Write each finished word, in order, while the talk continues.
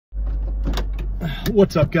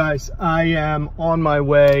What's up, guys? I am on my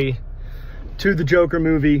way to the Joker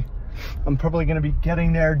movie. I'm probably going to be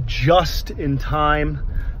getting there just in time.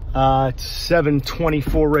 It's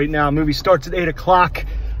 7:24 right now. Movie starts at 8 o'clock.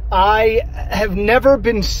 I have never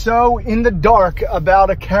been so in the dark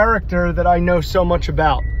about a character that I know so much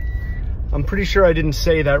about. I'm pretty sure I didn't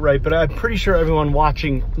say that right, but I'm pretty sure everyone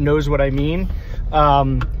watching knows what I mean.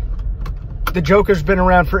 The Joker's been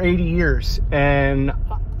around for 80 years, and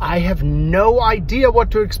I have no idea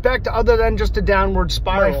what to expect other than just a downward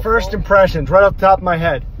spiral. My first impressions, right off the top of my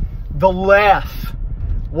head, the laugh.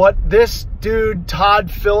 What this dude, Todd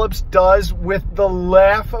Phillips, does with the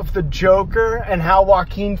laugh of the Joker and how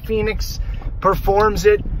Joaquin Phoenix performs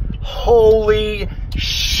it. Holy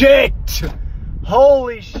shit!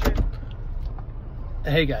 Holy shit.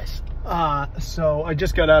 Hey guys, so I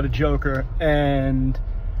just got out of Joker and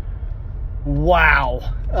wow,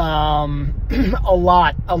 a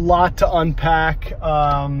lot to unpack.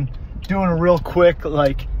 Doing a real quick,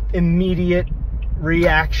 like, immediate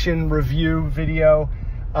reaction review video.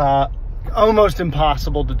 Almost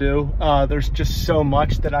impossible to do. There's just so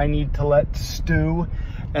much that I need to let stew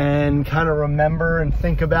and kind of remember and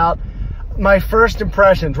think about. My first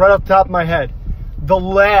impressions, right off the top of my head, the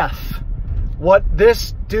laugh. What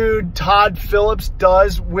this dude, Todd Phillips,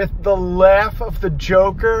 does with the laugh of the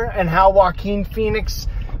Joker and how Joaquin Phoenix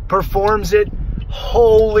performs it.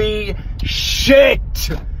 Holy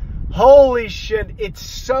shit! Holy shit. It's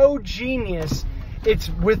so genius. It's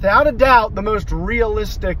without a doubt the most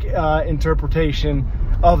realistic interpretation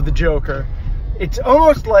of the Joker. It's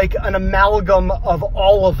almost like an amalgam of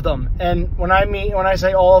all of them. And when I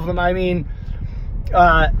say all of them, I mean,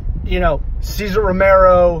 you know, Cesar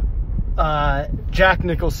Romero, Jack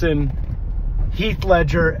Nicholson, Heath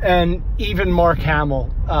Ledger, and even Mark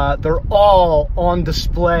Hamill. They're all on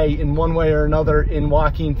display in one way or another in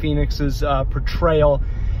Joaquin Phoenix's portrayal.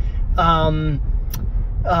 The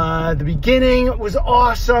beginning was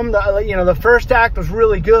awesome. The first act was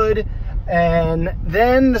really good. And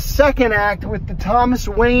then the second act with the Thomas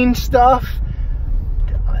Wayne stuff,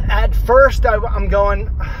 at first I'm going,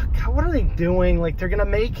 God, what are they doing? Like, they're going to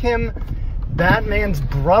make him Batman's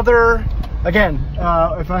brother. Again,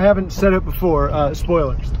 if I haven't said it before,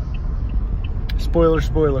 spoilers. Spoiler.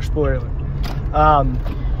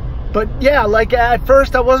 But yeah, like, at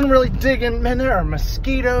first I wasn't really digging, man, there are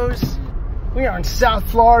mosquitoes. We are in South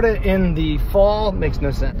Florida in the fall. Makes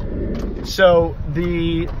no sense. So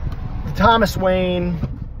the Thomas Wayne,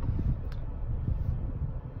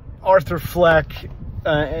 Arthur Fleck's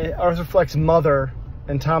mother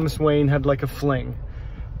and Thomas Wayne had like a fling.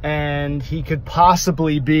 And he could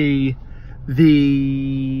possibly be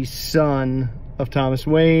the son of Thomas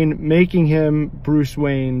Wayne, making him Bruce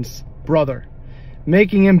Wayne's brother.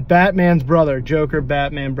 Making him Batman's brother. Joker,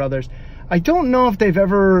 Batman brothers. I don't know if they've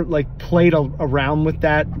ever, like, played around with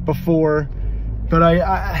that before, but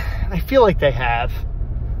I feel like they have.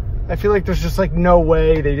 I feel like there's just, like, no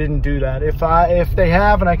way they didn't do that. If they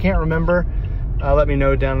have and I can't remember, let me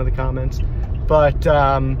know down in the comments. But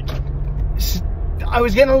I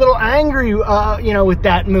was getting a little angry, you know, with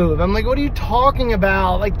that move. I'm like, what are you talking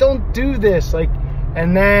about? Like, don't do this. Like,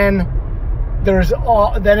 and then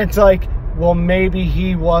then it's like, well, maybe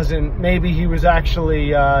he wasn't. Maybe he was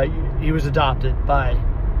actually, he was adopted by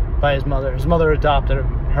his mother. His mother adopted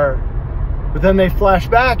her. But then they flash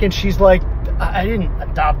back and she's like, I didn't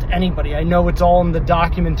adopt anybody. I know it's all in the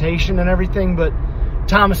documentation and everything, but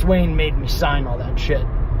Thomas Wayne made me sign all that shit.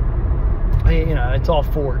 You know, it's all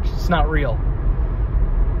forged. It's not real.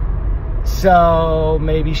 So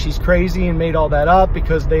maybe she's crazy and made all that up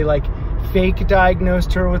because they, like, fake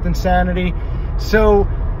diagnosed her with insanity. So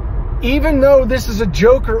even though this is a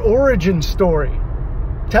Joker origin story,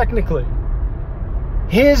 technically,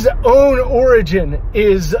 his own origin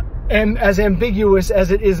is as ambiguous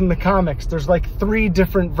as it is in the comics. There's like 3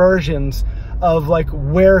 different versions of, like,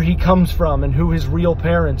 where he comes from and who his real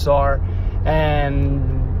parents are,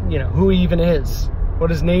 and, you know, who he even is, what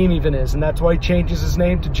his name even is, and that's why he changes his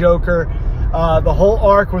name to Joker. The whole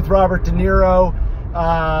arc with Robert De Niro,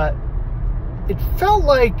 it felt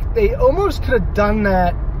like they almost could have done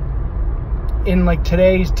that in, like,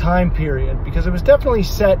 today's time period, because it was definitely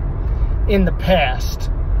set in the past,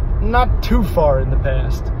 not too far in the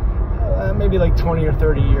past, maybe like 20 or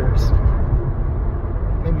 30 years,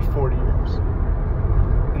 maybe 40 years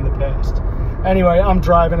in the past. Anyway, I'm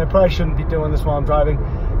driving. I probably shouldn't be doing this while I'm driving.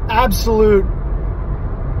 Absolute,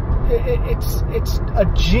 it's a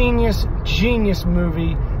genius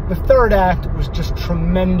movie. The third act was just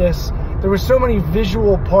tremendous. There were so many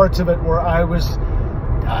visual parts of it where I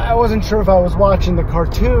wasn't sure if I was watching the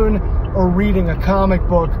cartoon or reading a comic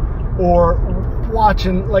book or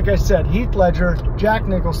watching, like I said, Heath Ledger, Jack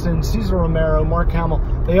Nicholson, Cesar Romero, Mark Hamill.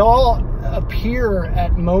 They all appear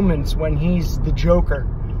at moments when he's the Joker.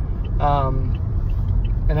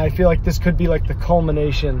 And I feel like this could be like the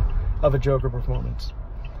culmination of a Joker performance.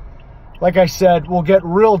 Like I said, we'll get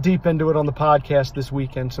real deep into it on the podcast this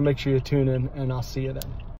weekend, so make sure you tune in, and I'll see you then.